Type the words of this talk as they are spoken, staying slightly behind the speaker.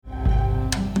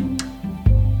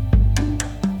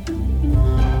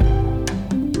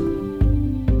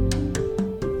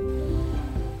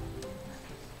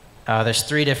There's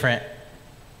three different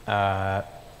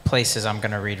places I'm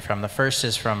going to read from. The first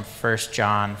is from 1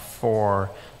 John 4,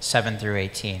 7 through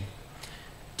 18.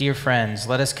 Dear friends,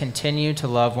 let us continue to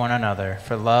love one another,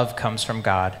 for love comes from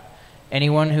God.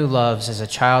 Anyone who loves is a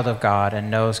child of God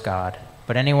and knows God,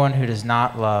 but anyone who does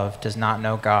not love does not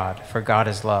know God, for God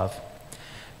is love.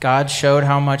 God showed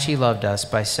how much he loved us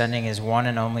by sending his one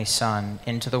and only Son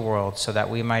into the world so that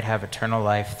we might have eternal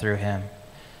life through him.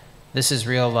 This is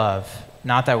real love,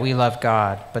 not that we loved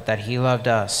God, but that he loved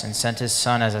us and sent his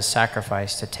Son as a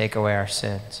sacrifice to take away our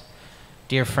sins.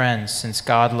 Dear friends, since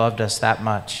God loved us that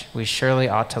much, we surely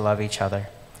ought to love each other.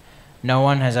 No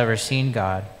one has ever seen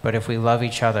God, but if we love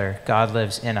each other, God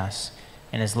lives in us,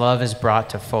 and his love is brought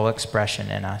to full expression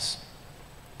in us.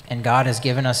 And God has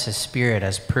given us his Spirit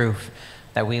as proof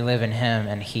that we live in him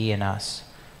and he in us.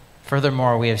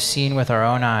 Furthermore, we have seen with our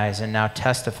own eyes and now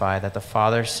testify that the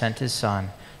Father sent his Son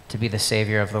to be the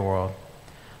Savior of the world.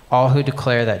 All who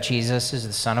declare that Jesus is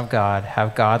the Son of God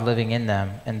have God living in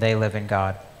them, and they live in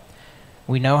God.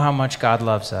 We know how much God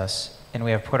loves us, and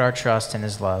we have put our trust in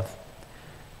his love.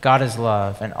 God is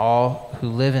love, and all who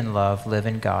live in love live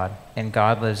in God, and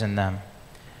God lives in them.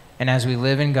 And as we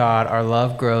live in God, our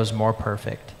love grows more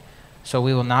perfect. So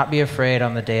we will not be afraid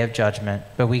on the day of judgment,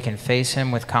 but we can face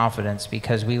him with confidence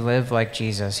because we live like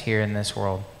Jesus here in this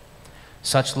world.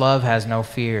 Such love has no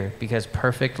fear, because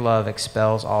perfect love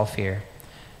expels all fear.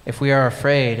 If we are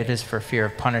afraid, it is for fear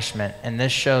of punishment, and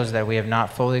this shows that we have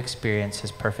not fully experienced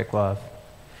his perfect love.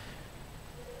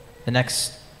 The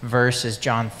next verse is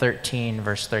John 13,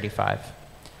 verse 35.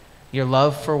 Your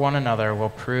love for one another will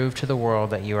prove to the world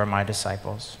that you are my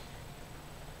disciples.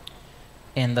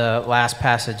 And the last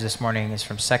passage this morning is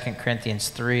from 2 Corinthians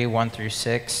 3, 1 through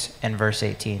 6, and verse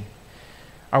 18.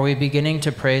 Are we beginning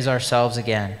to praise ourselves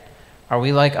again? Are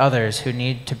we like others who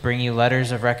need to bring you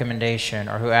letters of recommendation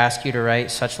or who ask you to write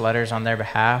such letters on their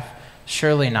behalf?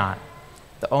 Surely not.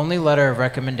 The only letter of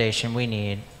recommendation we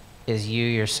need is you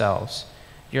yourselves.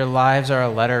 Your lives are a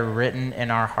letter written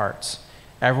in our hearts.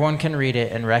 Everyone can read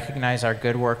it and recognize our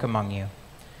good work among you.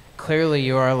 Clearly,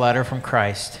 you are a letter from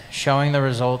Christ, showing the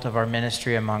result of our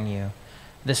ministry among you.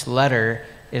 This letter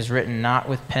is written not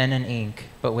with pen and ink,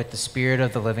 but with the Spirit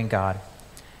of the living God.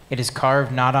 It is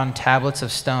carved not on tablets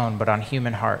of stone, but on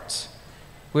human hearts.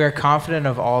 We are confident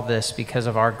of all this because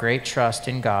of our great trust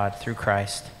in God through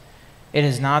Christ. It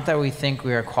is not that we think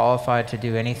we are qualified to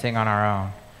do anything on our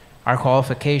own. Our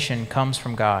qualification comes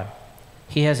from God.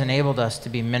 He has enabled us to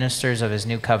be ministers of his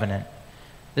new covenant.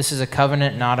 This is a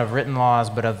covenant not of written laws,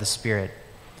 but of the Spirit.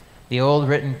 The old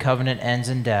written covenant ends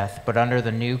in death, but under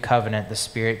the new covenant, the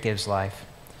Spirit gives life.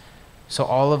 So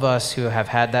all of us who have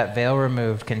had that veil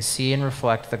removed can see and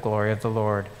reflect the glory of the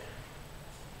Lord.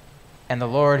 And the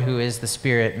Lord, who is the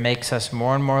Spirit, makes us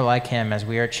more and more like him as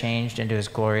we are changed into his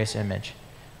glorious image.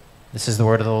 This is the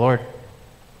word of the Lord.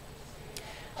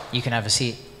 You can have a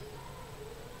seat.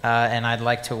 And I'd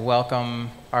like to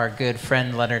welcome our good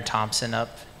friend Leonard Thompson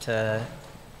up to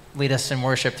lead us in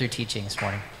worship through teaching this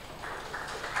morning.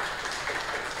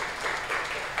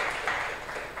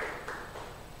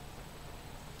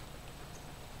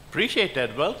 Appreciate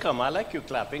that. Welcome. I like you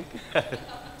clapping.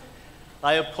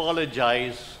 I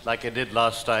apologize, like I did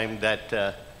last time,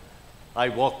 that I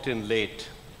walked in late.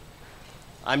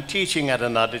 I'm teaching at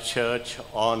another church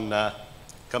on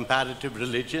comparative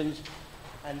religions,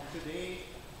 and today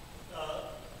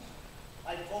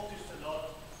I focused a lot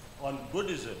on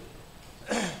Buddhism.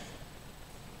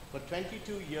 For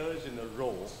 22 years in a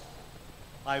row,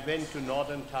 I went to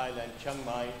northern Thailand, Chiang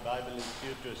Mai Bible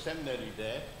Institute, to a seminary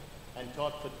there, and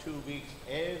taught for 2 weeks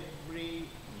every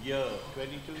year,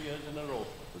 22 years in a row.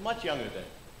 I was much younger then.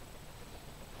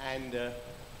 And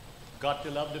got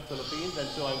to love the Philippines, and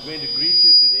so I'm going to greet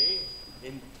you today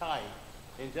in Thai.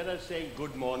 Instead of saying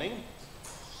good morning,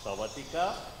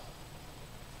 Sawadika.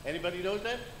 Anybody knows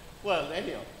that? Well,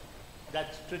 anyhow,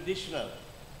 that's traditional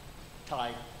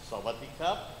Thai,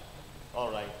 Sawadika.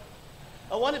 All right.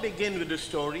 I want to begin with a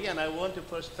story, and I want to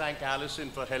first thank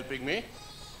Allison for helping me.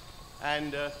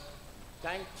 And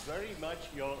thank very much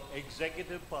your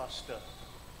executive pastor.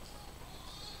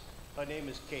 Her name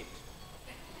is Kate.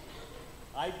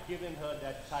 I've given her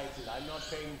that title. I'm not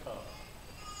paying her.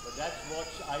 But that's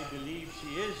what I believe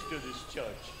she is to this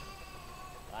church.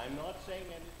 I'm not saying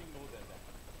anything more than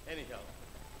that. Anyhow,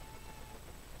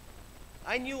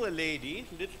 I knew a lady,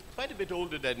 quite a bit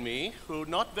older than me, who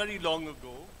not very long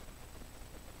ago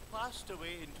passed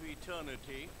away into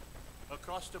eternity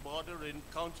across the border in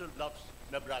Council Bluffs,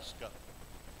 Nebraska.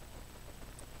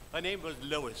 Her name was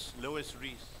Lois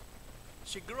Reese.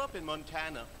 She grew up in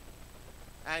Montana,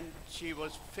 and she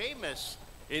was famous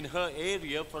in her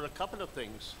area for a couple of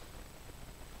things.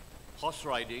 horse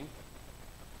riding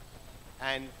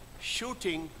and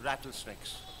shooting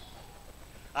rattlesnakes.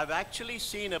 I've actually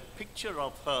seen a picture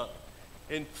of her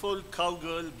in full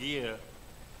cowgirl gear,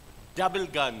 double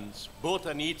guns, both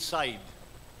on each side.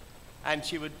 And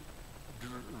she would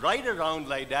ride around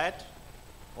like that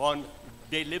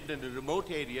they lived in a remote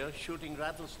area shooting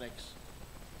rattlesnakes.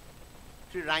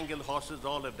 She wrangled horses,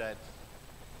 all of that.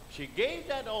 She gave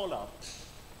that all up,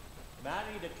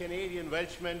 married a Canadian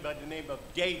Welshman by the name of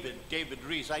David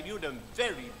Rees. I knew them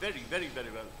very, very, very,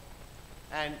 very well.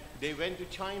 And they went to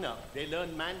China. They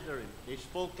learned Mandarin. They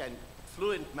spoke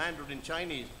fluent Mandarin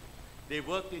Chinese. They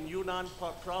worked in Yunnan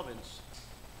province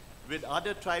with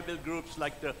other tribal groups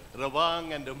like the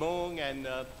Rawang and the Hmong and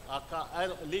Aka.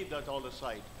 I'll leave that all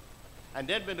aside. And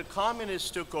then when the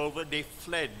communists took over, they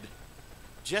fled,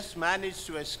 just managed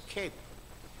to escape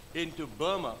into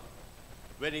Burma,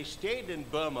 where they stayed in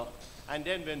Burma. And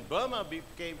then when Burma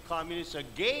became communist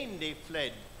again, they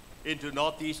fled into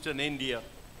northeastern India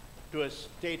to a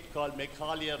state called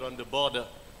Meghalaya on the border.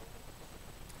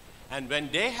 And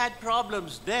when they had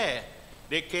problems there,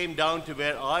 they came down to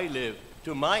where I live,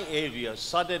 to my area,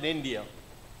 southern India.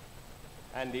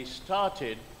 And they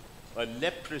started a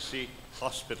leprosy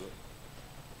hospital.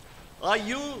 Are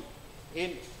you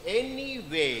in any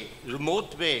way,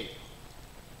 remote way,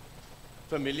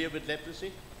 familiar with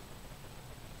leprosy?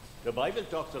 The Bible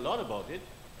talks a lot about it.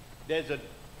 There's a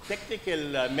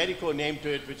technical medical name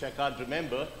to it which I can't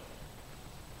remember.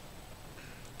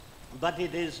 But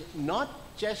it is not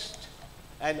just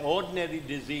an ordinary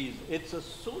disease. It's a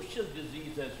social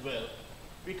disease as well,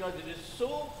 because it is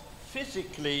so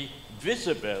physically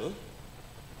visible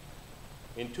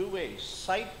in two ways,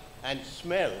 sight and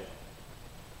smell,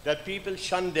 that people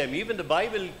shun them. Even the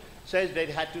Bible says they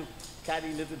had to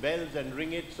carry little bells and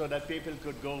ring it so that people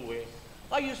could go away.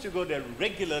 I used to go there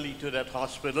regularly to that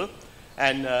hospital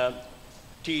and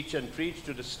teach and preach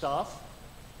to the staff.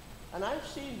 And I've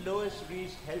seen Lois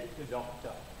Rees help the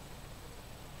doctor.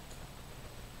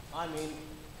 I mean,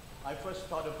 I first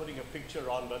thought of putting a picture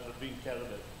on, but it was being terrible.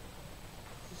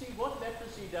 You see, what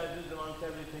leprosy does is, amongst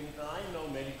everything, and I'm no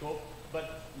medico,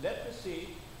 but leprosy,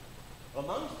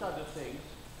 amongst other things,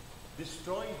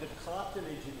 destroys the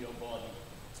cartilage in your body.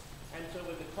 And so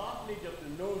when the cartilage of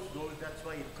the nose goes, that's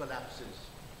why it collapses.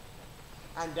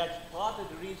 And that's part of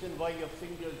the reason why your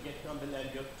fingers get tumbled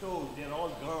and your toes, they're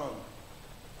all gone.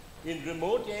 In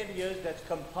remote areas, that's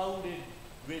compounded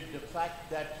with the fact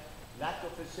that lack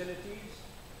of facilities,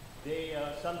 they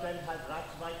sometimes have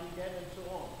rats biting them and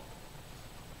so on.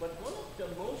 But one of the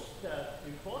most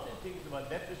important things about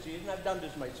leprosy, and I've done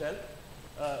this myself,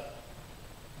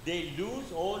 they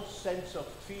lose all sense of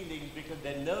feelings because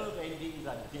their nerve endings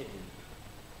are deadened.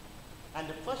 And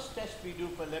the first test we do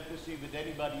for leprosy with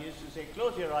anybody is to say,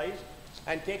 close your eyes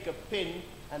and take a pin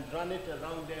and run it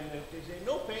around them. And if they say,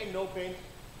 no pain,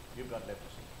 you've got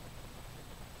leprosy.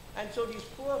 And so these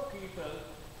poor people,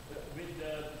 with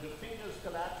the fingers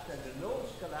collapsed and the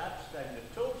nose collapsed and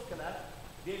the toes collapsed,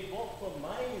 they walk for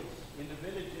miles in the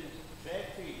villages, bare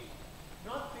feet,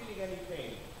 not feeling any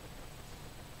pain.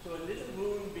 So a little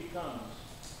wound becomes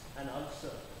an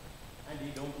ulcer, and they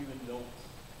don't even know.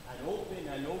 And open,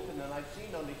 and I've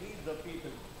seen on the heels of people,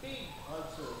 big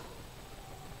ulcers,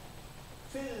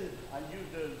 filled, I'll use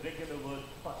the regular word,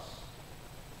 pus.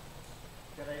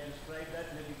 Can I describe that?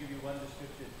 Let me give you one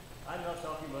description. I'm not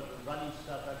talking about the runny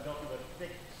stuff, I'm talking about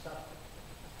thick stuff,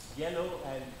 yellow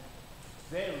and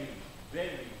very,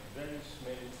 very, very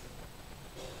smelly.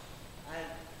 And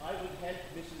I would help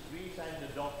Mrs. Rees and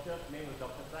the doctor, his name was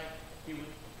Dr. Frank, he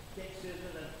would take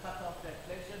scissors and cut off that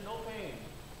flesh and no pain.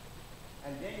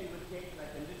 And then he would take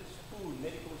like a little spoon,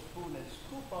 medical spoon, and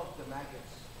scoop out the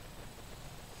maggots.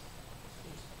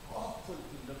 It's awful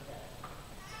to look at.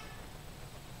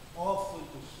 Awful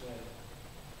to smell.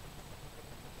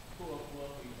 Poor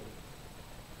people.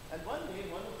 And one day,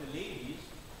 one of the ladies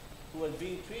who was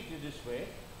being treated this way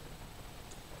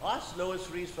asked Lois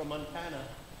Rees from Montana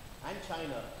and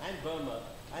China and Burma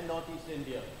and Northeast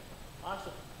India, asked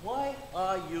her, why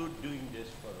are you doing this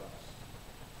for us?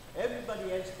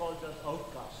 Everybody else calls us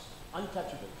outcasts,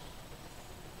 untouchables.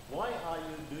 Why are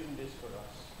you doing this for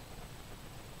us?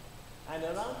 And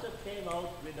her answer came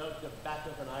out without the bat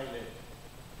of an eyelid.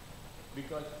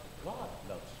 Because God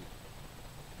loves you.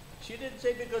 She didn't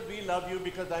say because we love you,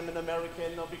 because I'm an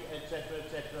American, or etc.,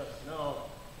 etc. No.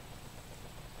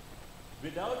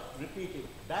 Without repeating,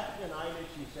 bat of an eyelid,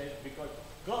 she said, because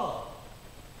God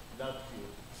loves you.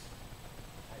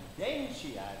 And then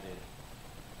she added,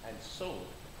 and so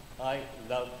I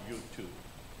love you too.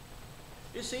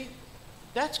 You see,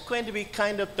 that's going to be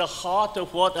kind of the heart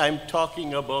of what I'm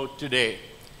talking about today.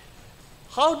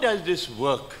 how does this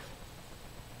work?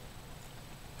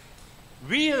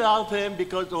 We love him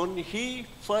because only he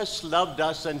first loved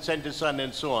us and sent his son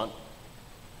and so on.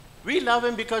 We love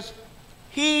him because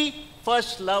he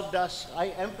first loved us. I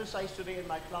emphasized today in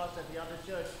my class at the other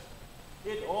church,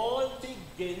 it all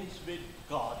begins with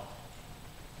God.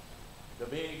 The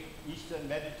big Eastern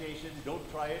meditation, don't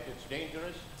try it, it's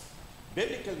dangerous.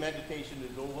 Biblical meditation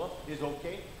is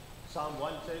okay. Psalm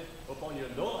 1 says, upon your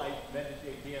law I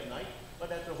meditate day and night, but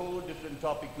that's a whole different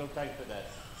topic, no time for that.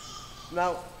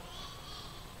 Now,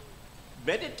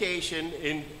 meditation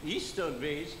in Eastern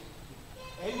ways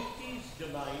empties the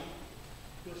mind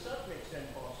to a certain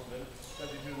extent possible,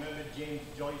 because if you remember James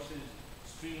Joyce's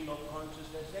stream of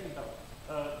consciousness, anyhow,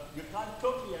 you can't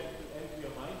totally empty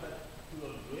your mind, but to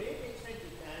a great extent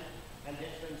you can, and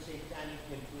that's when satanic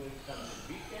influence comes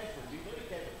in. Be careful, be very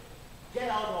careful. Get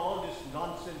out of all this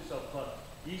nonsense of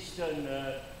Eastern,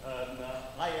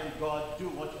 I am God, do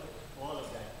what, all of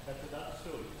that. That's another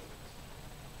story.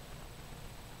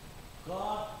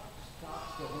 God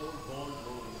starts the whole ball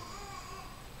rolling.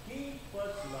 He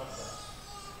first loved us.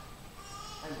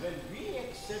 And when we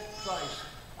accept Christ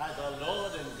as our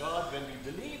Lord and God, when we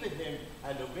believe in him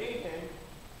and obey him,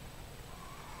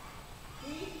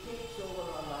 he takes over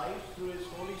our lives through his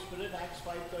Holy Spirit. Acts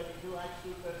 5:32, Acts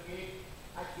 2:38.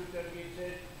 Acts 2:38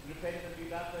 says, repent and be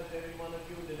baptized, every one of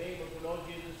you, in the name of the Lord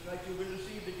Jesus Christ. You will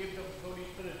receive the gift of the Holy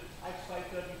Spirit. Acts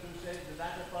 5:32 says, the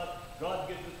latter part, God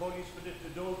gives the Holy Spirit to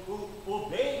those who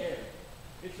obey him.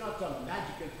 It's not some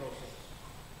magical process.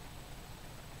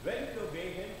 When we obey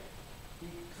him, he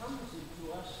comes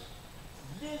into us,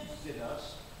 lives in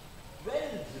us,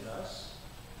 dwells in us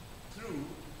through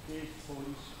his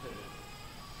Holy Spirit.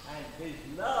 And his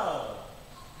love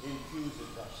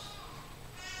infuses us.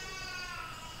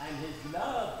 And his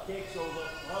love takes over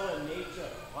our nature,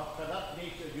 our corrupt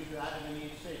nature due to Adam and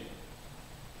Eve's sin.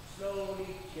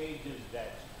 Slowly changes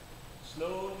that.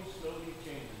 Slowly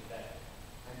changes that.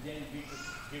 And then we could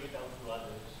give it out to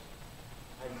others.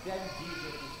 And then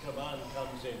Jesus' command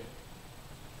comes in.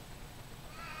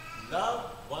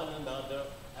 Love one another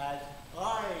as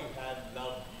I have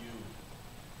loved you.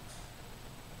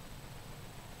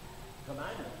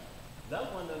 Commandment.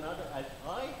 Love one another as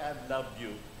I have loved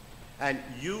you. And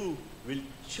you will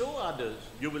show others,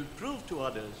 you will prove to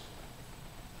others,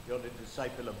 you're a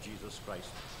disciple of Jesus Christ.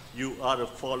 You are a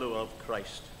follower of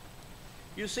Christ.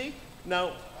 You see,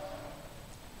 now,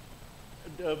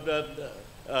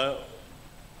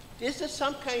 is there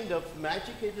some kind of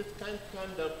magic? Is this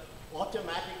kind of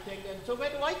automatic thing? And so where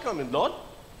do I come in, Lord?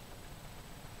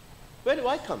 Where do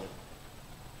I come in?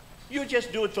 You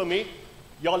just do it for me.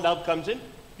 Your love comes in.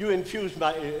 You infuse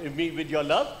me with your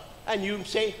love. And you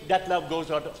say that love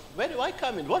goes out. Where do I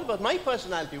come in? What about my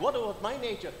personality? What about my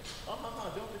nature? Don't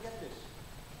forget this.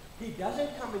 He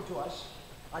doesn't come into us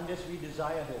unless we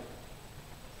desire him.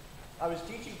 I was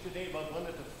teaching today about one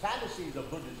of the fallacies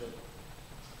of Buddhism.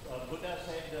 Buddha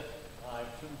said, I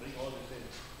shouldn't bring all this in.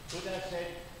 Buddha said,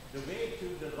 the way to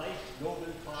the right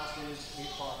noble path is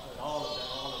and all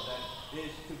of that,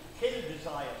 is to kill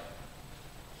desire.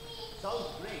 Sounds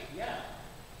great, yeah.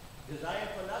 Desire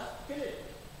for lust, kill it.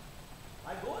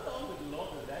 I go along with a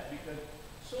lot of that because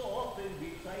so often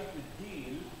we try to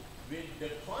deal with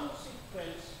the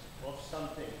consequence of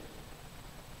something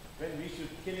when we should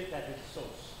kill it at its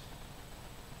source.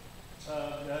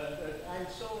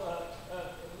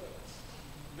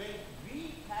 When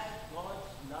we have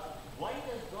God's love, why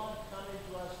does God come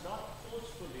into us not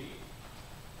forcefully?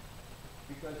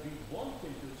 Because we want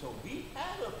him to. So we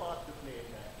have a part to play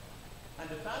in that. And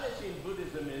the fallacy in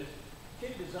Buddhism is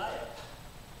kill desire.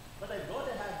 But I've got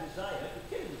to have desire to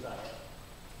kill desire.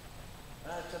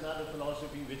 That's another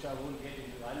philosophy which I won't get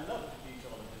into. I love to teach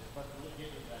all of this, but we'll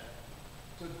get into that.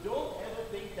 So don't ever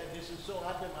think that this is so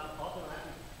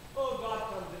automatic. Oh, God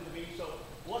comes into me, so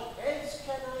what else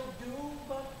can I do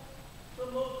but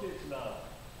promote his love?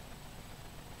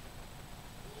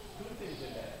 Two things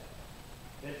in that.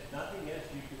 There's nothing else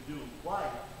we can do. Why?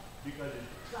 Because it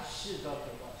gushes out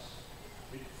of us.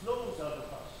 It flows out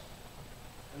of us.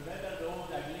 Remember the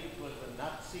old, I believe it was the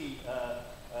Nazi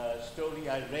story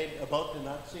I read about the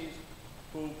Nazis,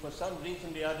 who for some reason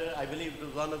or the other, I believe it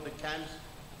was one of the camps,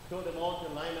 told them all to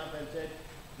line up and said,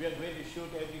 we are going to shoot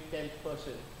every 10th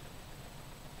person.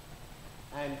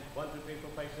 And 1, 2, 3,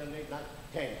 4, 5, 7, 8, 9,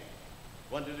 10.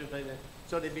 1, 2, 3, 4, 5, 9.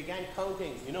 So they began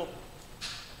counting,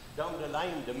 down the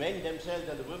line, the men themselves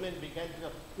and the women began to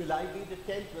know, will I be the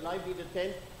 10th? Will I be the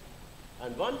 10th?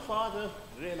 And one father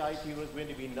realized he was going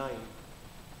to be 9.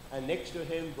 And next to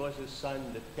him was his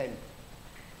son, the 10th.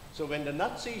 So when the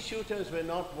Nazi shooters were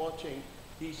not watching,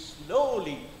 he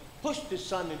slowly pushed his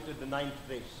son into the 9th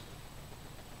race.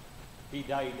 He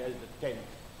died as the 10th.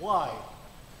 Why?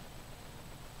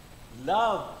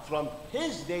 Love from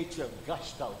his nature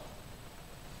gushed out.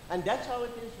 And that's how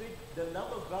it is with the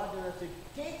love of God in us. It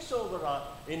takes over our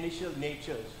initial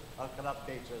natures, our corrupt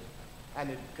natures, and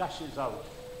it gushes out.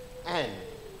 And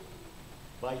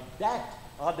by that,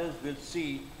 others will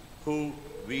see who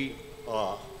we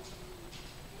are.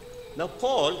 Now,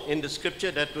 Paul, in the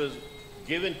scripture that was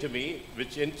given to me,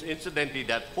 which incidentally,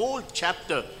 that whole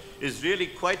chapter is really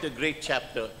quite a great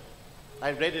chapter.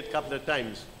 I read it a couple of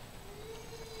times.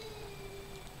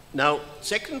 Now,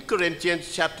 2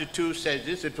 Corinthians chapter 2 says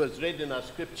this, it was read in our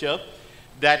scripture,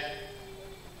 that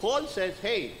Paul says,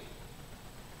 hey,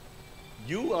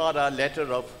 you are our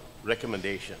letter of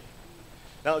recommendation.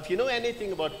 Now, if you know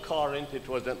anything about Corinth, it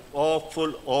was an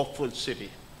awful, awful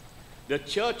city. The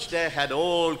church there had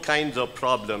all kinds of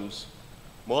problems.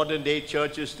 Modern day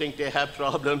churches think they have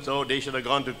problems, oh, they should have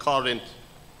gone to Corinth.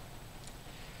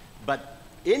 But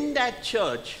in that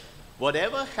church,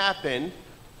 whatever happened,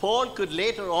 Paul could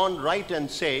later on write and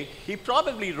say, he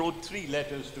probably wrote 3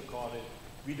 letters to Corinth.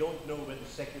 We don't know where the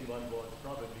second one was,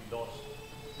 probably lost.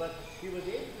 But he was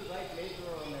able to write later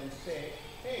on and say,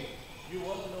 hey, you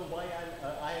want to know why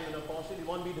I am an apostle? You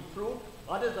want me to prove?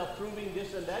 Others are proving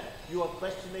this and that. You are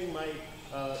questioning my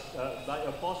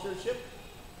apostleship.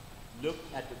 Look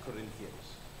at the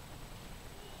Corinthians.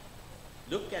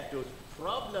 Look at those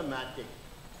problematic,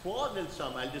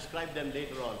 quarrelsome, I'll describe them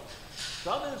later on,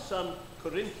 troublesome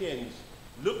Corinthians.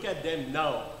 Look at them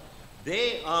now.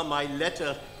 They are my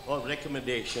letter of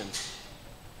recommendation.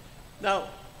 Now,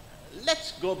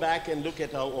 let's go back and look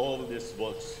at how all this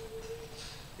works.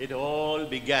 It all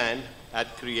began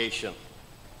at creation.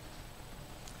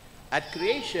 At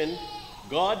creation,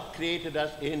 God created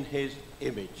us in his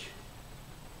image.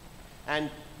 And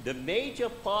the major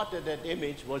part of that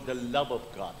image was the love of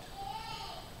God.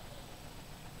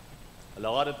 A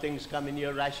lot of things come in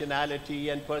your rationality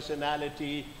and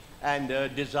personality and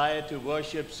desire to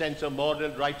worship, sense of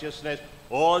moral righteousness.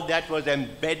 All that was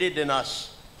embedded in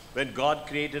us when God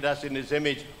created us in his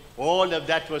image. All of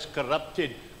that was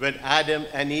corrupted when Adam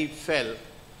and Eve fell.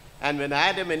 And when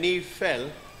Adam and Eve fell,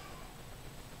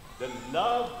 the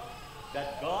love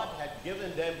that God had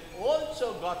given them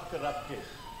also got corrupted.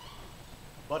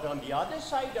 But on the other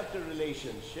side of the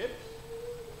relationship,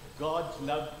 God's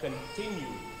love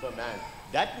continued for man.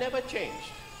 That never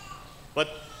changed. But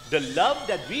the love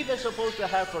that we were supposed to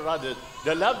have for others,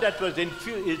 the love that was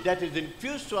that is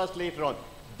infused to us later on,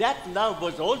 that love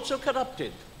was also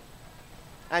corrupted.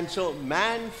 And so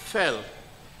man fell.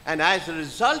 And as a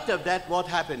result of that, what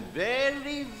happened?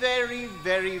 Very, very,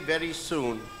 very, very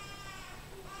soon,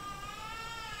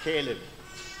 Cain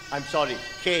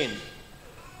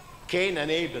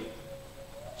and Abel,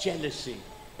 jealousy,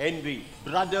 envy,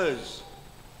 brothers.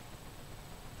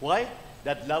 Why?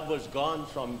 That love was gone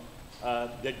from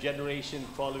the generation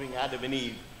following Adam and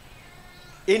Eve.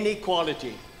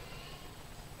 Inequality.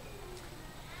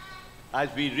 As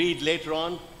we read later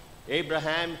on,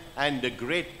 Abraham and the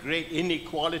great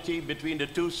inequality between the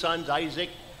 2 sons, Isaac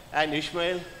and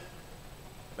Ishmael.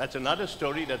 That's another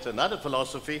story, that's another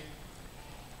philosophy.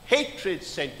 Hatred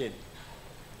set in.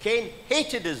 Cain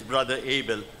hated his brother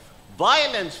Abel.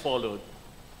 Violence followed.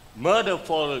 Murder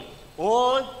followed.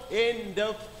 All in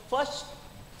the first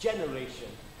generation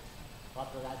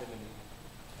after Adam and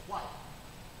Eve. Why?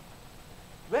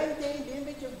 When they in the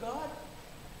image of God,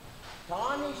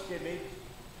 tarnished image,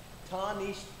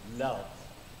 tarnished love.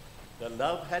 The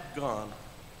love had gone,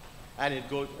 and it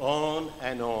goes on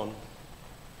and on.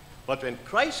 But when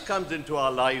Christ comes into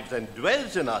our lives and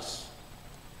dwells in us,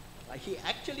 he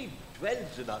actually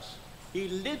dwells in us. He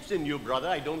lives in you, brother.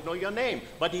 I don't know your name,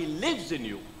 but he lives in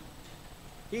you.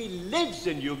 He lives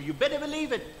in you. You better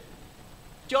believe it.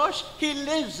 Josh, he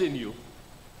lives in you.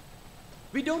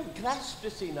 We don't grasp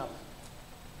this enough.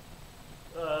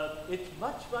 It's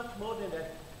much, much more than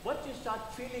that. Once you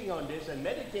start feeling on this and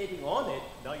meditating on it,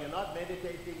 now you're not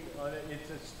meditating on it, it's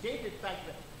a stated fact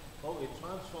that, oh, it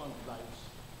transforms lives.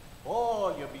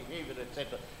 All your behavior,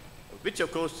 etc. Which,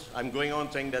 of course, I'm going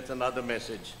on saying that's another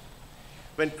message.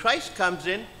 When Christ comes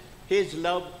in, his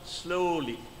love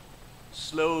slowly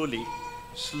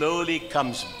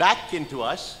comes back into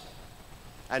us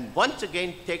and once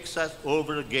again takes us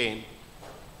over again.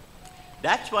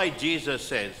 That's why Jesus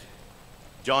says,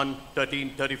 John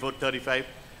 13:34-35,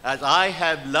 as I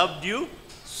have loved you,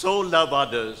 so love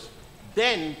others.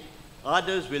 Then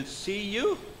others will see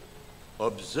you,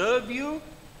 observe you,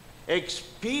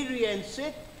 experience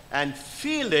it, and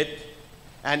feel it,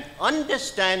 and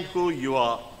understand who you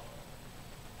are.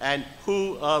 And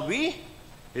who are we?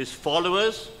 His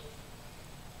followers,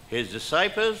 his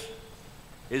disciples,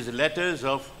 his letters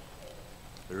of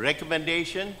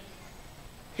recommendation,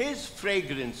 his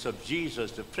fragrance of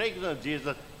Jesus, the fragrance of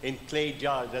Jesus in clay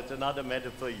jars. That's another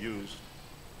metaphor used.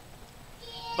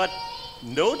 But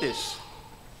notice,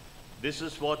 this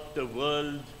is what the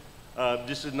world,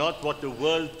 this is not what the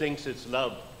world thinks is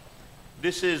love.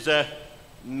 This is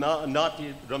not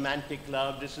romantic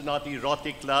love. This is not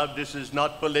erotic love. This is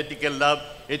not political love.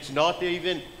 It's not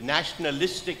even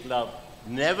nationalistic love.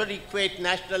 Never equate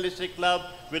nationalistic love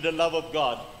with the love of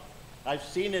God. I've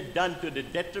seen it done to the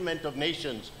detriment of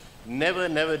nations. Never,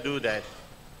 never do that.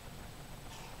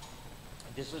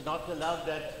 This is not the love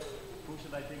that, who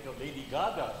should I think of, Lady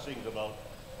Gaga sings about?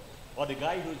 Or the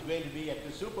guy who's going to be at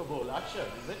the Super Bowl, Usher,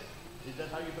 is it? Is that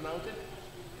how you pronounce it?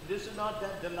 This is not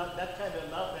that kind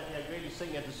of love that they really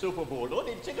sing at the Super Bowl. Oh,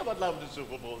 they sing about love at the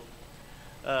Super Bowl.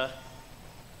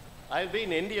 I've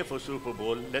been in India for Super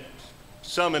Bowl, let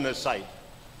sermon aside.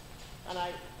 And I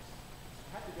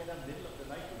had to get up in the middle of the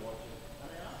night to watch it.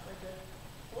 And I asked, I said,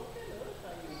 what on earth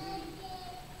are you doing?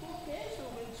 Who cares who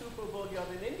wins Super Bowl? You're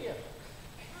in India.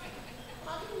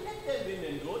 How do you let them win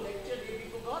and go? Next year they'll be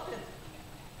forgotten.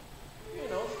 You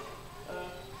know,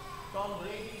 Tom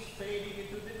Brady's fading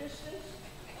into the distance.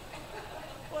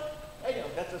 But anyhow,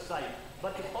 that's aside.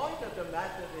 But the point of the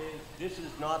matter is, this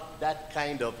is not that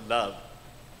kind of love.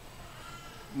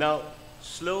 Now,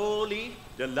 slowly,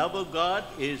 the love of God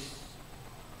is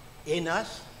in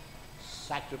us,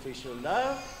 sacrificial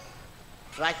love,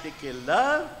 practical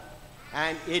love,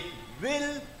 and it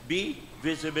will be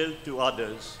visible to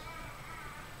others.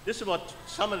 This is what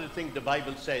some of the things the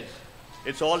Bible says.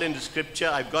 It's all in the scripture.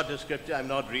 I've got the scripture. I'm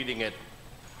not reading it.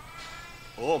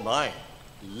 Oh my.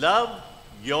 Love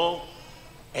your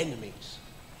enemies.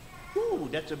 Ooh,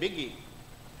 that's a biggie.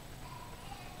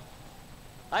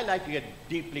 I like to get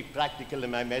deeply practical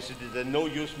in my messages. There's no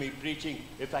use me preaching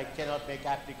if I cannot make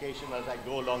application as I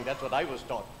go along. That's what I was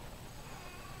taught.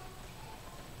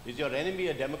 Is your enemy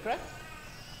a Democrat?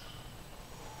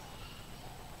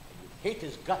 You hate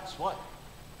his guts, what?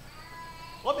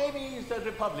 Or maybe he's a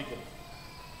Republican.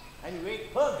 And you hate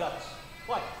her guts.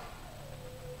 What?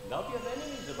 Love your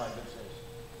enemies, the Bible says.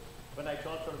 When I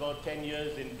taught for about 10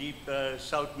 years in deep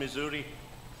Southwest Missouri,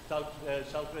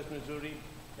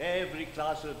 every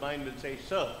class of mine would say,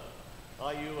 sir,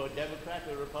 are you a Democrat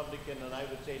or Republican? And I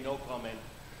would say, no comment.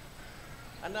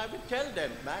 And I would tell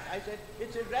them, Matt, I said,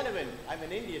 it's irrelevant. I'm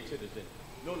an Indian citizen,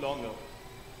 no longer.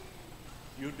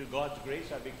 Due to God's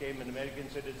grace, I became an American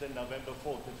citizen November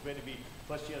 4th. It's going to be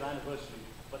first year anniversary,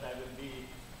 but I will be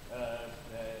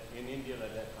in India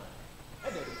at that time.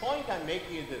 And the point I'm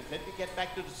making is this. Let me get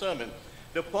back to the sermon.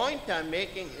 The point I'm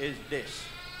making is this.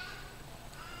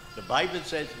 The Bible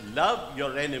says, love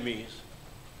your enemies.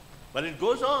 But it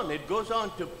goes on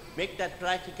to make that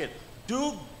practical.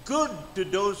 Do good to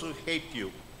those who hate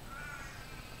you.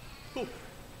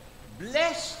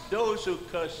 Bless those who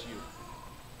curse you.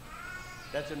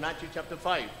 That's in Matthew chapter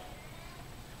 5.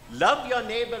 Love your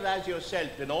neighbor as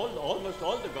yourself. In almost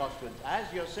all the Gospels,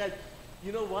 as yourself.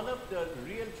 You know, one of the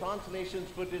real translations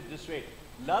put it this way.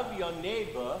 Love your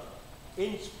neighbor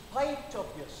in spite of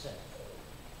yourself.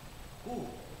 Ooh,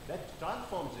 that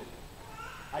transforms it.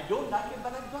 I don't like him,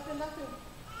 but I've got to love him.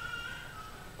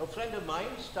 A friend of mine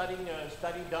studying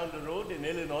down the road in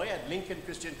Illinois at Lincoln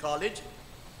Christian College,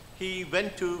 he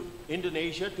went to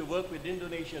Indonesia to work with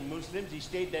Indonesian Muslims. He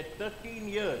stayed there 13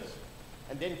 years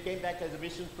and then came back as a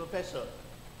missions professor.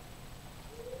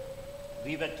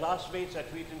 We were classmates at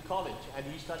Wheaton College, and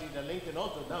he studied at Lincoln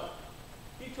also. Now,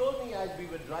 he told me as we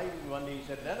were driving one day, he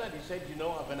said, Leonard, he said, you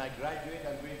know, when I graduate,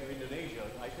 I'm going to Indonesia.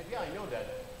 I said, yeah, I know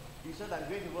that. He said, I'm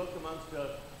going to work amongst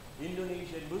the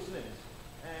Indonesian Muslims.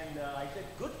 And I said,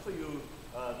 good for you,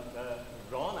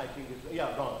 Ron, I think it's,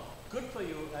 yeah, Ron, good for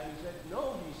you. And he said,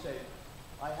 no, he said,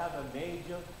 I have a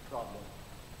major problem.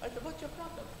 I said, what's your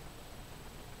problem?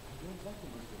 I don't like the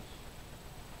Muslims.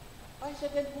 I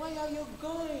said, then why are you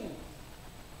going?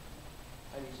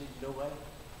 And he said, you know why?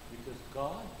 Because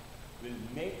God will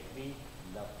make me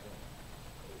love them.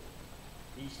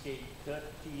 He stayed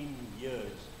 13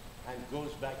 years and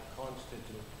goes back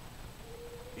constantly.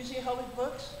 You see how it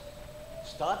works?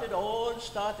 All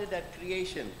started at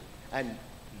creation and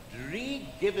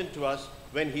re-given to us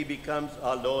when he becomes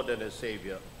our Lord and our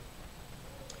Savior.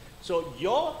 So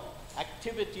your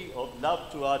activity of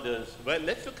love to others, well,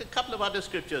 let's look at a couple of other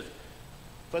scriptures.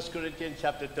 1 Corinthians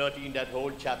chapter 13, that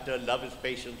whole chapter, love is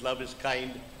patient, love is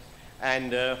kind.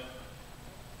 And the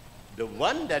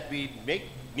one that we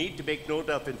need to make note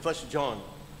of in 1 John,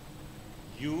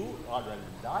 you are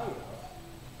a liar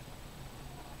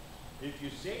if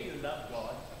you say you love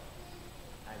God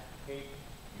and hate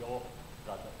your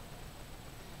brother.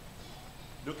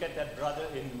 look at that brother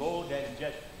in more than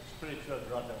just spiritual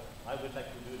brother. I would like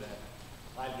to do that.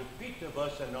 I'll repeat the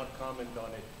verse and not comment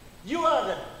on it. You are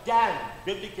a damn,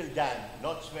 biblical damn,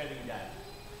 not swearing damn.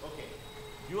 Okay.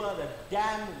 You are a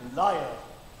damn liar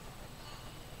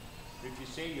if you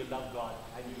say you love God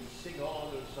and you sing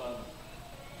all those songs.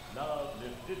 Love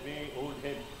lifted me, old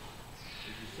hymn.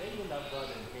 If you say you love God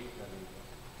and hate your neighbor.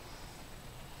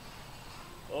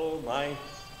 Oh my.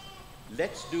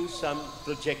 Let's do some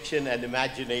projection and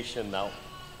imagination now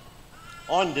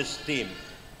on this theme.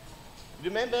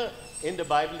 Remember in the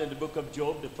Bible, in the book of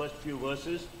Job, the first few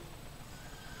verses,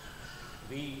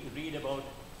 we read about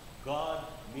God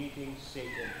meeting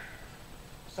Satan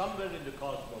somewhere in the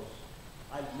cosmos.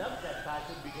 I love that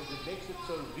passage because it makes it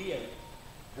so real.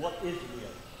 What is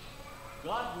real?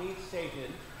 God meets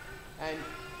Satan, and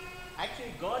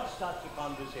actually God starts a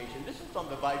conversation. This is from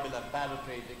the Bible, I'm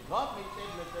paraphrasing. God meets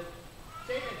Satan and says,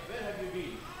 Satan, where have you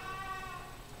been?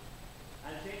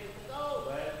 And Satan says, oh,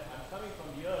 well, I'm coming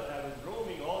from the earth. I was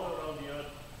roaming all around the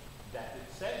earth. That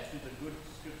itself is a good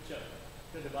scripture.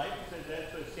 So the Bible says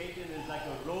that Satan is like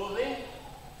a roaring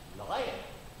lion.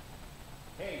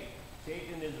 Hey,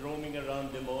 Satan is roaming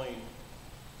around Des Moines,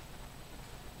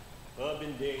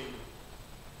 Urbandale.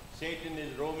 Satan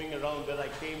is roaming around where I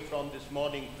came from this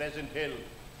morning, Pleasant Hill.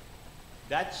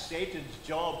 That's Satan's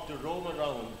job, to roam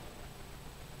around.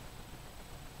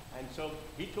 And so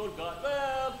he told God,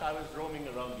 well, I was roaming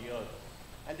around the earth.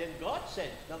 And then God said,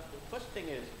 now the first thing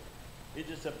is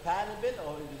this a parable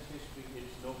or it is history?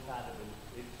 It's no parable.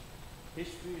 It's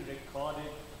history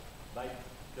recorded by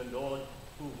the Lord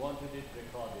who wanted it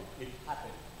recorded. It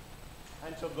happened.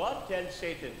 And so God tells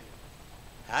Satan,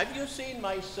 have you seen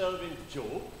my servant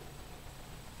Job?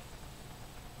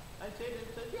 And Satan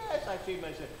said, yes, I've seen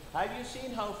my servant. Have you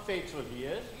seen how faithful he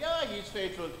is? Yeah, he's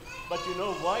faithful. But you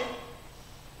know why?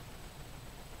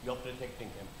 You're protecting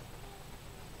him.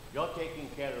 You're taking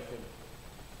care of him.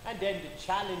 And then the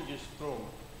challenge is thrown.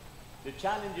 The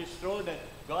challenge is thrown and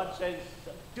God says,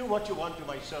 do what you want to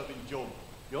my servant Job.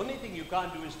 The only thing you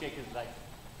can't do is take his life.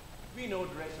 We know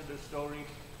the rest of the story.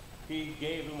 He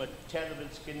gave him a terrible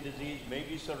skin disease,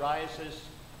 maybe psoriasis,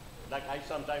 like I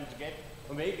sometimes get,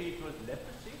 or maybe it was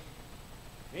leprosy.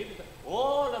 Maybe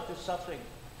all of the suffering.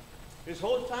 His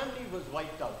whole family was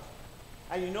wiped out.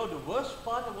 And you know the worst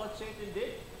part of what Satan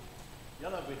did?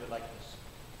 You're not going to like this.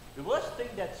 The worst thing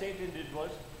that Satan did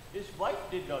was, his wife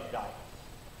did not die.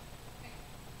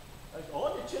 As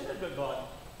all the children were gone.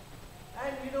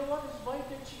 And you know what his wife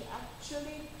did? She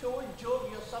actually told Job,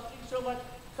 you're suffering so much,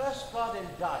 curse God and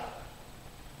die.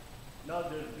 Now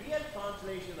the real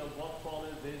translation of what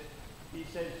follows is, he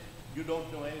says, you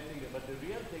don't know anything, but the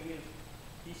real thing is,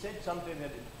 he said something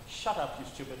that is, shut up, you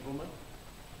stupid woman.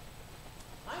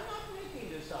 I'm not making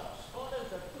this up. Scholars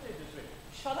have put it this way.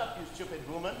 Shut up, you stupid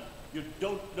woman. You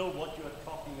don't know what you are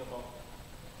talking about.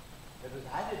 There was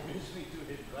added misery to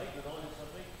him, right, with all his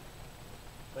suffering.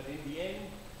 But in the end,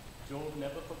 Job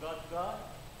never forgot God.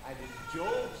 And if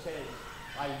Job says,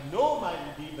 I know my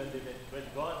Redeemer liveth, when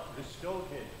God restored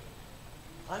him,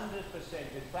 100%.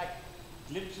 In fact,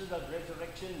 glimpses of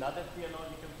resurrection, another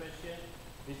theological question.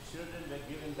 His children were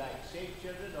given back. Saved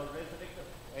children or resurrected?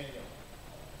 Anyhow.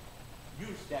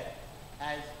 Use that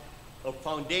as a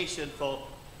foundation for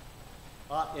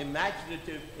our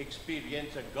imaginative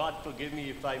experience. And God forgive me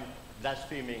if I'm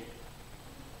blaspheming.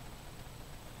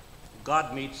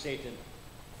 God meets Satan.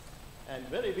 And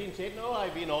where have you been, Satan? Oh,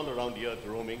 I've been all around the earth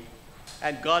roaming.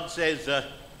 And God says,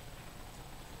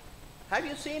 have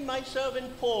you seen my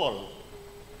servant Paul?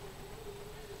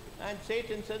 And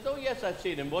Satan says, oh yes, I've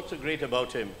seen him. What's so great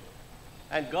about him?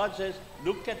 And God says,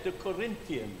 look at the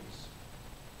Corinthians.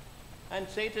 And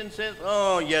Satan says,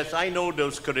 oh yes, I know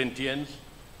those Corinthians,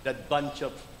 that bunch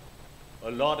of,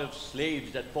 a lot of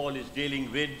slaves that Paul is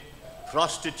dealing with,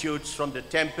 prostitutes from the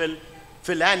temple,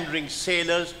 philandering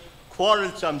sailors,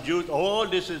 quarrelsome Jews, all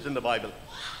this is in the Bible.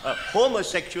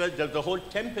 Homosexual, there's a whole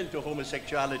temple to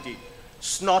homosexuality.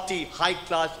 Snotty,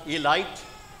 high-class elite,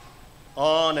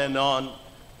 on and on.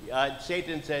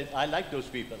 Satan says, I like those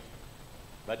people.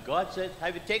 But God says,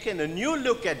 have you taken a new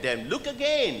look at them? Look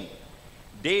again.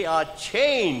 They are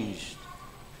changed.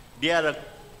 They are a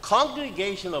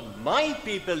congregation of my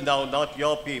people now, not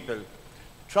your people.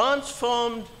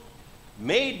 Transformed,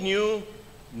 made new,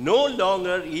 no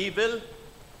longer evil.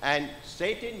 And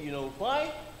Satan, you know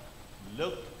why?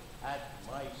 Look at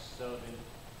my servant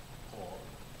Paul.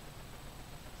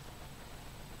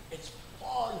 It's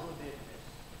Paul who did this.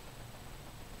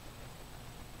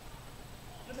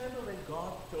 Remember when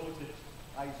God told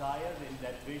Isaiah in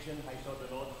that vision, I saw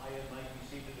the Lord high and mighty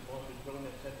seated upon the throne,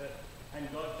 etc.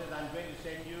 And God says, I'm going to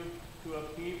send you to a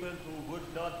people who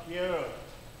would not hear.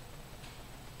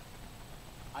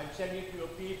 I'm sending you to a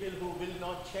people who will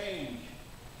not change.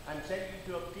 I'm sending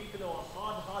you to a people who are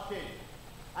hard-hearted.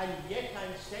 And yet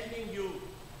I'm sending you.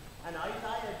 And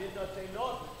Isaiah did not say,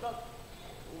 Lord,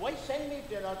 why send me if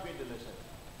they're not going to listen?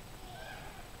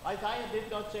 Isaiah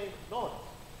did not say, Lord,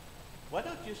 why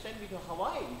don't you send me to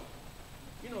Hawaii?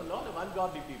 You know, a lot of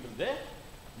ungodly people there.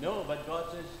 No, but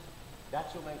God says,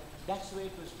 that's the way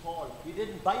it was Paul. He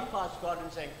didn't bypass God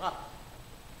and saying,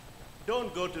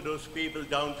 don't go to those people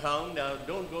downtown.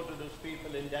 Don't go to those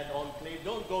people in that enclave.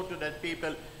 Don't go to that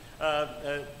people.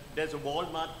 There's a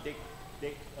Walmart.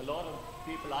 A lot of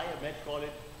people I have met call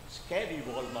it scary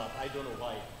Walmart. I don't know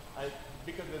why.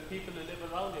 Because the people who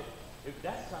live around it. If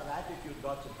that's our attitude,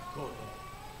 God says, go there.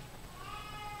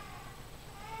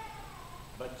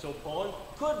 But so Paul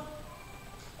could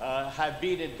have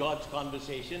been in God's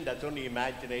conversation. That's only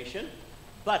imagination.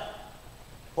 But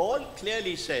Paul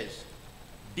clearly says,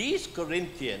 these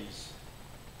Corinthians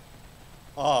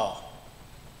are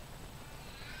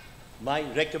my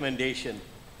recommendation.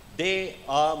 They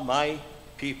are my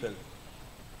people.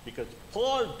 Because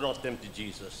Paul brought them to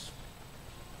Jesus.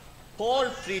 Paul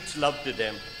preached love to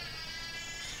them.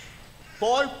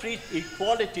 Paul preached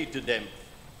equality to them.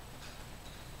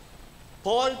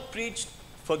 Paul preached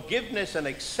forgiveness and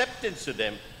acceptance to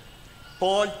them.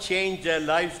 Paul changed their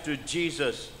lives to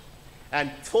Jesus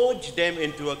and forged them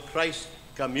into a Christ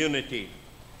community.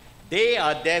 They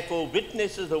are therefore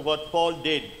witnesses of what Paul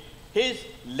did, his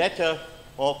letter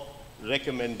of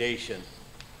recommendation.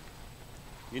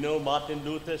 You know, Martin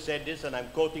Luther said this, and I'm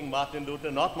quoting Martin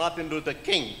Luther, not Martin Luther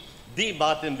King, the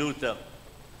Martin Luther.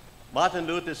 Martin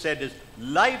Luther said this,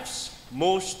 life's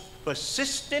most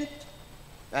persistent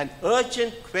and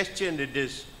urgent question it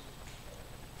is,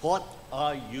 what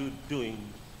are you doing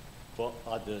for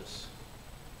others?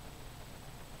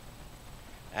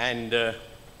 And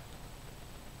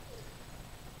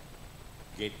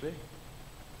Gateway,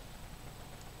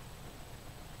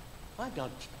 I'm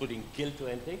not putting guilt to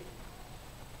anything.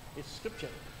 It's scripture.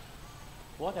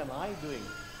 What am I doing?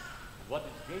 What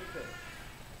is Gateway?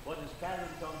 What is Karen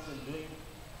Thompson doing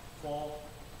for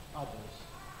others?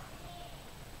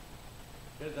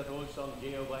 There's that old song,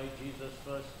 J-O-Y, Jesus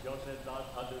first, yourself last,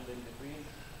 others in between.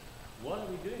 What are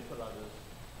we doing for others?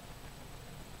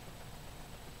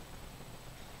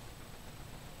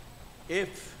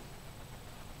 If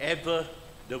ever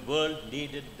the world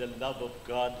needed the love of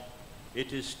God,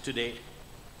 it is today.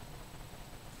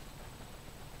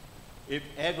 If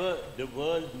ever the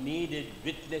world needed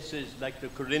witnesses like the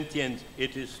Corinthians,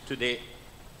 it is today.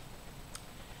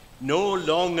 No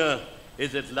longer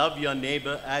is it love your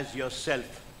neighbor as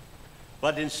yourself,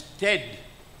 but instead,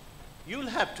 you'll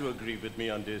have to agree with me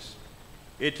on this,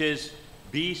 it is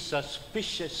be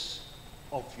suspicious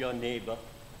of your neighbor.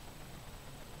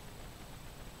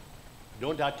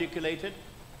 Don't articulate it,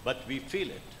 but we feel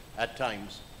it at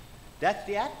times. That's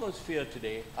the atmosphere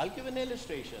today. I'll give an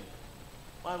illustration.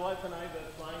 My wife and I were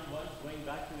flying once, going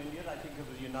back to India. I think it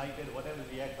was United, whatever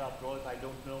the aircraft was, I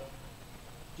don't know.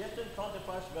 Just in front of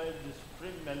us was this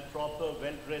prim and proper,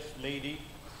 well-dressed lady.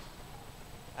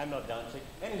 I'm not dancing.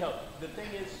 Anyhow, the thing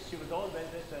is, she was all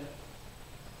well-dressed, and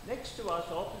next to us,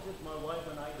 opposite my wife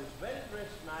and I, this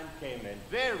well-dressed man came in,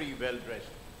 very well-dressed,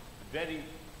 very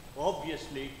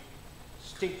obviously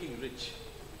stinking rich.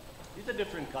 He's a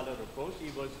different color, of course.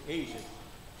 He was Asian.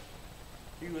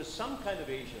 He was some kind of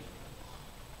Asian.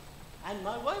 And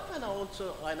my wife and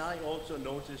I also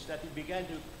noticed that he began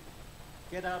to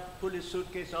get up, pull his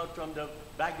suitcase out from the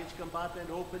baggage compartment,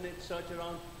 open it, search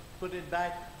around, put it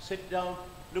back, sit down,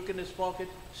 look in his pocket,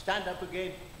 stand up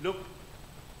again, look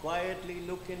quietly,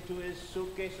 look into his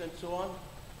suitcase and so on.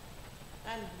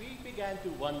 And we began to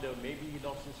wonder, maybe he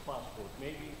lost his passport,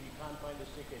 maybe he can't find his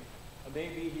ticket, or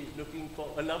maybe he's looking for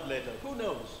a love letter, who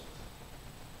knows?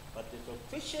 But this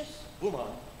officious woman,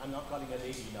 I'm not calling her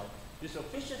lady now, this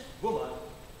officious woman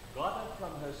got up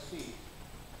from her seat,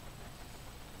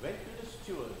 went to the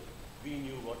steward, we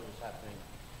knew what was happening,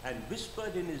 and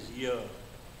whispered in his ear.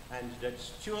 And that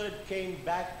steward came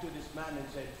back to this man and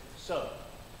said, sir,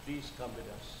 please come with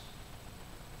us.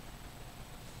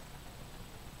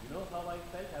 You know how I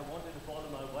felt? I wanted to follow.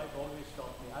 My wife always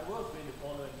stopped me. I was going to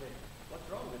follow and say, what's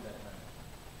wrong with that man?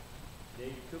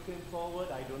 They took him forward.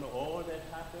 I don't know all that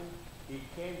happened. He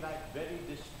came back very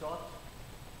distraught.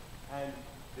 And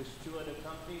the steward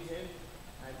accompanied him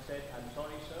and said, I'm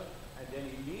sorry, sir. And then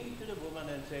he leaned to the woman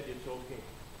and said, it's okay.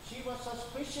 She was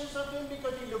suspicious of him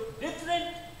because he looked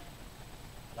different,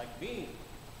 like me.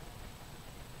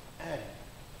 And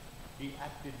he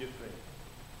acted different,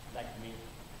 like me.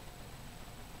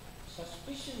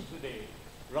 suspicion today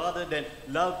rather than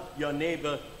love your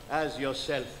neighbor as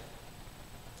yourself.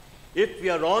 If we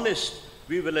are honest,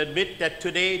 we will admit that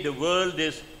today the world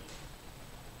is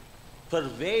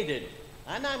pervaded,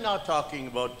 and I'm not talking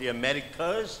about the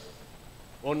Americas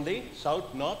only,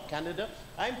 South, North, Canada.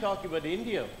 I'm talking about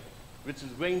India, which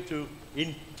is going through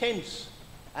intense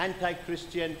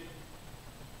anti-Christian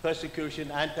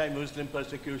persecution, anti-Muslim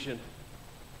persecution.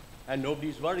 And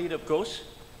nobody's worried, of course.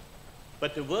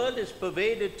 But the world is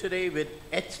pervaded today with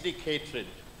ethnic hatred,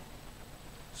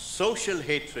 social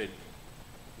hatred,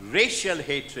 racial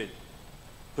hatred,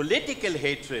 political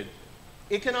hatred,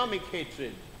 economic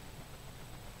hatred,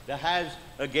 the haves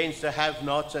against the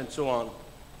have-nots and so on.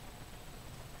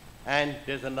 And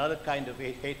there's another kind of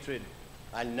hatred.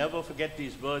 I'll never forget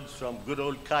these words from good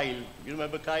old Kyle. You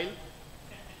remember Kyle?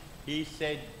 He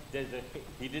said,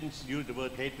 he didn't use the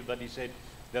word hatred, but he said,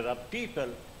 there are people,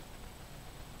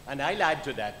 and I'll add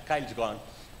to that, Kyle's gone.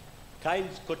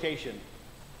 Kyle's quotation,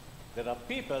 there are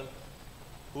people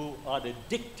who are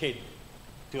addicted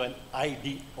to an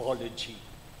ideology.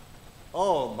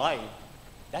 Oh my,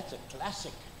 that's a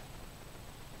classic.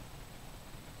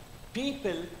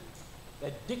 People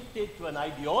addicted to an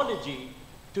ideology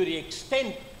to the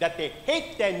extent that they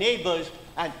hate their neighbors,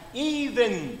 and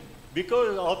even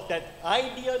because of that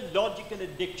ideological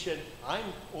addiction, I'm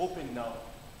open now,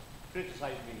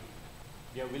 criticize me,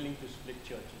 they are willing to split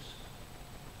churches.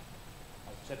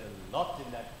 I've said a lot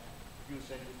in that few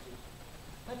sentences.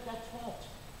 But that's what?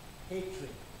 Hatred.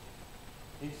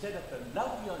 Instead of to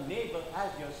love your neighbor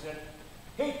as yourself,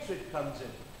 hatred comes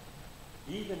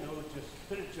in, even though it's your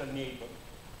spiritual neighbor.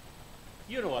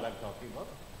 You know what I'm talking about.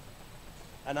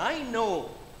 And I know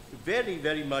very,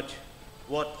 very much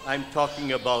what I'm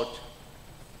talking about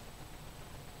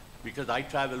because I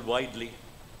travel widely.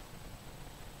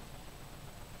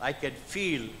 I can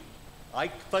feel. I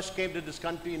first came to this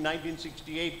country in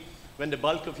 1968 when the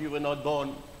bulk of you were not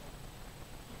born.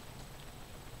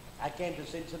 I came to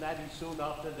Cincinnati soon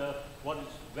after what is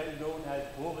well known as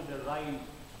over the Rhine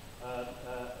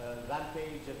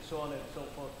rampage and so on and so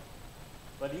forth.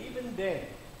 But even then,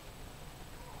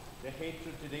 the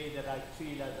hatred today that I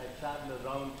feel as I travel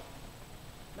around,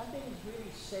 nothing is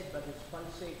really said, but it's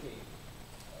pulsating.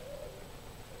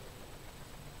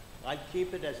 I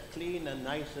keep it as clean and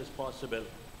nice as possible.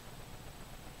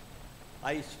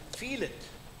 I feel it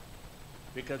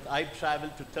because I've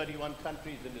traveled to 31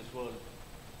 countries in this world.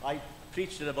 I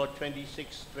preached at about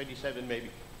 26, 27 maybe.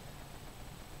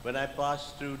 When I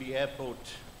passed through the airport,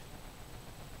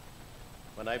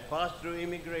 when I passed through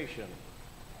immigration,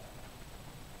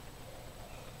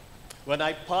 when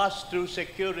I passed through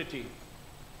security,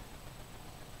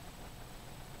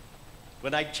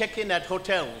 when I check in at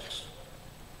hotels,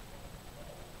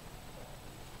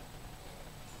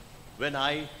 when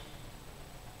I,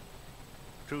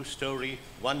 true story,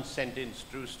 one sentence,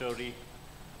 true story,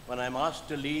 when I'm asked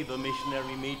to leave a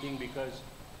missionary meeting because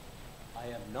I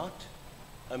am not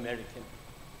American,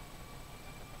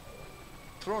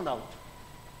 thrown out.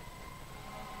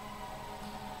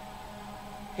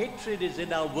 Hatred is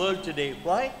in our world today.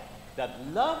 Why? That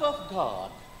love of God,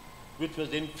 which was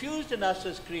infused in us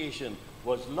as creation,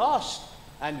 was lost,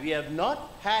 and we have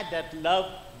not had that love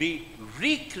be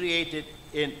recreated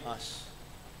in us.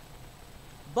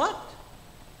 But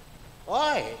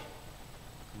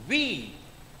we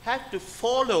have to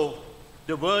follow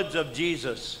the words of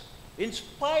Jesus in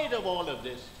spite of all of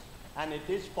this, and it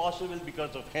is possible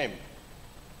because of him.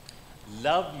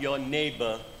 Love your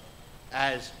neighbor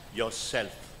as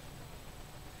yourself.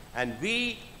 And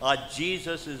we are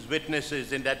Jesus'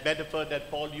 witnesses. In that metaphor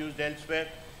that Paul used elsewhere,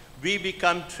 we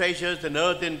become treasures and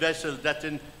earthen vessels. That's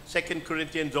in 2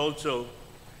 Corinthians also.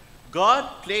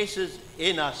 God places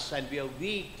in us, and we are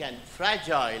weak and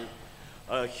fragile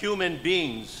human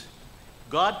beings.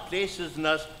 God places in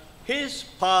us his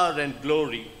power and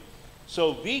glory,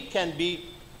 so we can be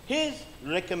his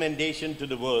recommendation to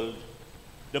the world.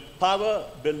 The power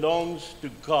belongs to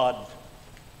God,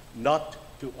 not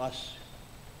to us.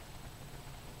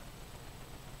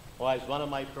 Or as one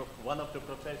of the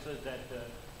professors at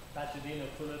Pasadena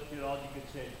Fuller Theological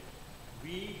said,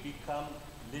 we become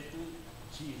little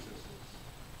Jesuses.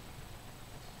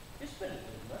 His Spirit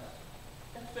is in us.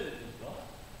 That Spirit is God.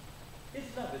 His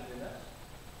love is in us.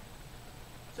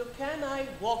 So can I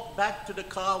walk back to the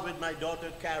car with my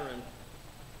daughter Karen?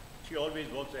 She always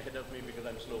walks ahead of me because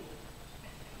I'm slow.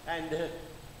 And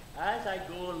as I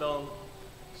go along,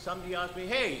 somebody asked me,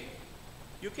 hey,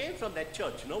 you came from that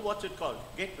church, you know, what's it called?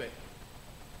 Gateway.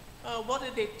 What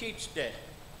did they teach there?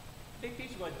 They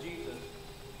teach about Jesus.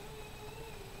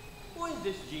 Who is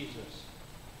this Jesus?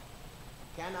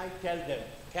 Can I tell them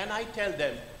Can I tell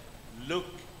them, look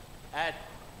at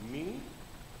me?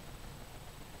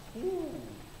 Ooh.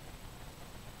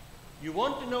 You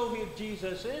want to know who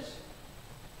Jesus is?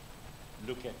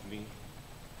 Look at me.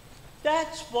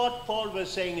 That's what Paul was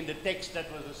saying in the text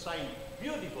that was assigned.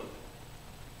 Beautiful.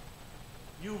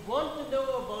 You want to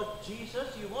know about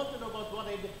Jesus? You want to know about what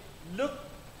I did? Look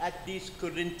at these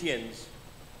Corinthians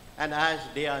and as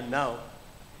they are now.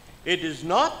 It is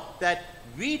not that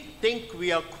we think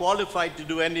we are qualified to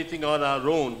do anything on our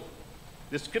own.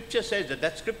 The scripture says that.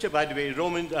 That scripture, by the way,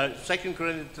 2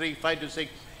 Corinthians 3, 5 to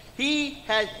 6. He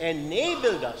has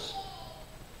enabled us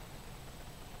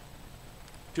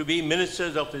to be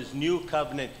ministers of his new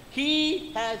covenant.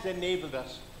 He has enabled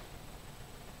us.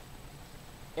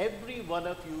 Every one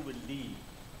of you will leave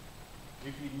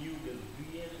if you knew the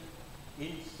real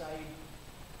inside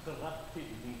corrupted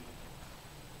me.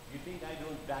 You think I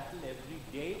don't battle every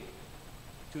day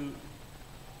to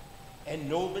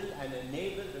ennoble and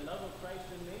enable the love of Christ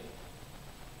in me?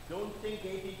 Don't think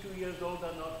 82 years old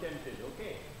are not tempted,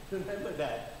 okay? Remember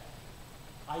that.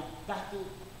 I battle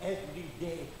every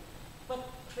day. But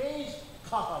praise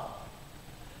God.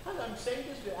 And I'm saying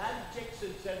this with abject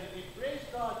sincerity. Praise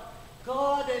God.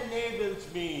 God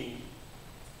enables me.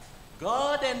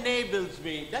 God enables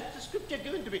me. That's the scripture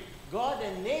given to me. God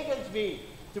enables me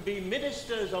to be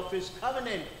ministers of his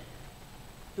covenant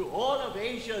to all of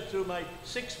Asia through my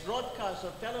 6 broadcasts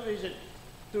of television,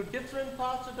 to different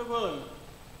parts of the world.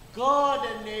 God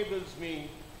enables me.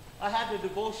 I had a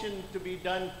devotion to be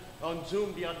done on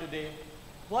Zoom the other day.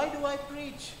 Why do I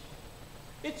preach?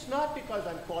 It's not because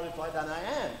I'm qualified, and I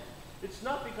am. It's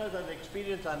not because I've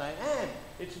experienced, and I am.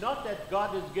 It's not that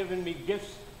God has given me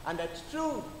gifts, and that's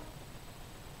true.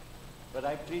 But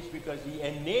I preach because he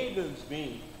enables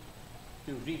me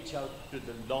to reach out to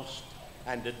the lost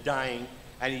and the dying,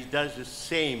 and he does the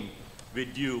same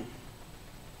with you.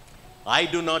 I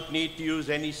do not need to use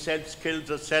any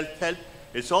self-skills or self-help.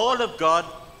 It's all of God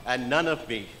and none of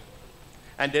me.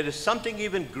 And there is something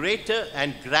even greater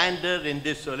and grander in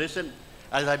this. So listen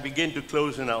as I begin to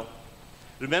close now.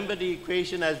 Remember the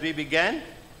equation as we began?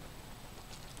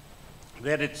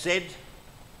 Where it said,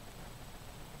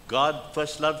 God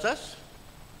first loves us.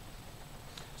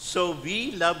 So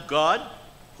we love God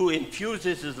who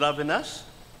infuses his love in us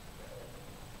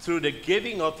through the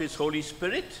giving of his Holy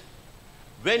Spirit.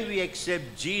 When we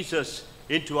accept Jesus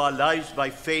into our lives by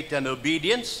faith and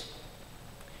obedience,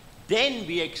 then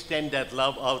we extend that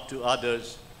love out to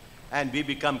others and we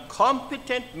become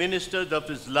competent ministers of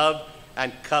his love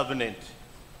and covenant.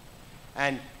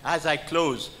 And as I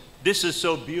close, this is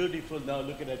so beautiful now.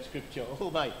 Look at that scripture.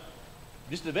 Oh my.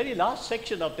 This is the very last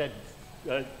section of that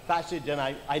passage, and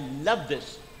I love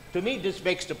this. To me, this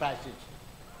makes the passage.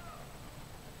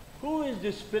 Who is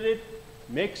the Spirit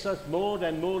makes us more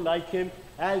and more like him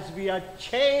as we are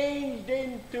changed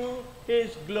into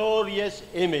his glorious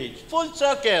image. Full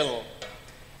circle.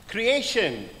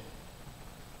 Creation.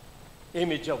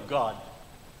 Image of God.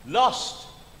 Lost.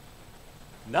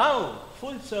 Now,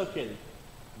 full circle.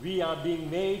 We are being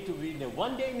made to be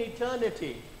one day in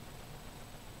eternity.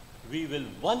 We will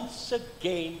once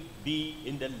again be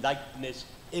in the likeness,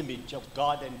 image of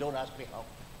God, and don't ask me how.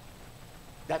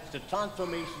 That's the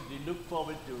transformation we look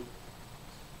forward to.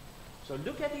 So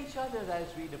look at each other as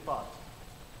we depart.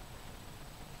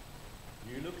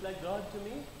 Do you look like God to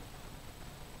me?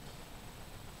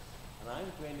 And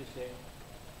I'm going to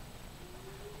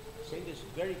say this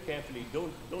very carefully.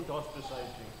 Don't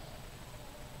ostracize me.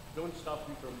 Don't stop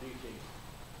me from preaching.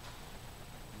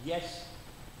 Yes,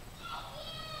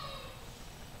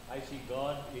 I see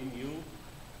God in you.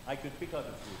 I could pick out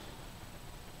a few.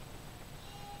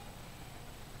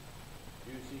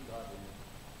 Do you see God in you?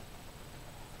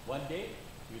 One day,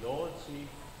 we'll all see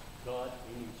God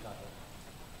in each other.